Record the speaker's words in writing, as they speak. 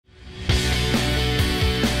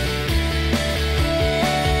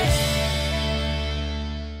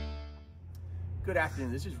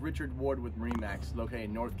afternoon, this is Richard Ward with MarineMax, located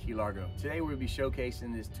in North Key Largo. Today we'll be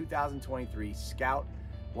showcasing this 2023 Scout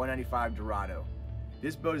 195 Dorado.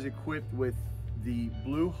 This boat is equipped with the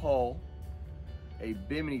blue hull, a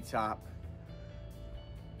bimini top,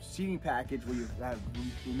 seating package where you have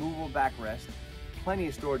removable backrest, plenty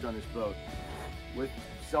of storage on this boat with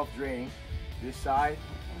self-draining, this side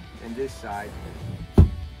and this side.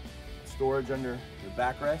 Storage under the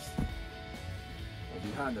backrest, or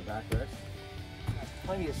behind the backrest.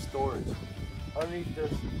 Plenty of storage. Underneath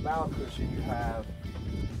this bow cushion you have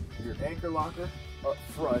your anchor locker up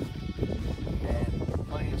front and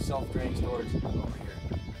plenty of self-drain storage over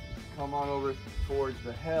here. Come on over towards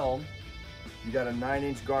the helm. You got a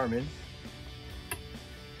 9-inch Garmin,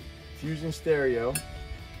 Fusion stereo,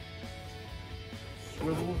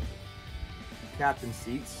 swivel captain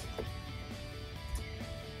seats,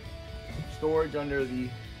 storage under the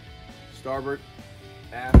starboard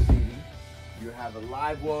aft seating. You have a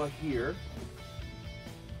live well here,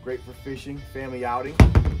 great for fishing, family outing,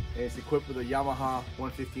 and it's equipped with a Yamaha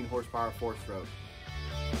 115 horsepower 4-stroke.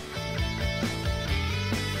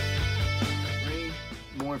 For any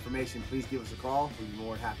more information, please give us a call. We'll be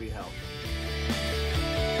more than happy to help.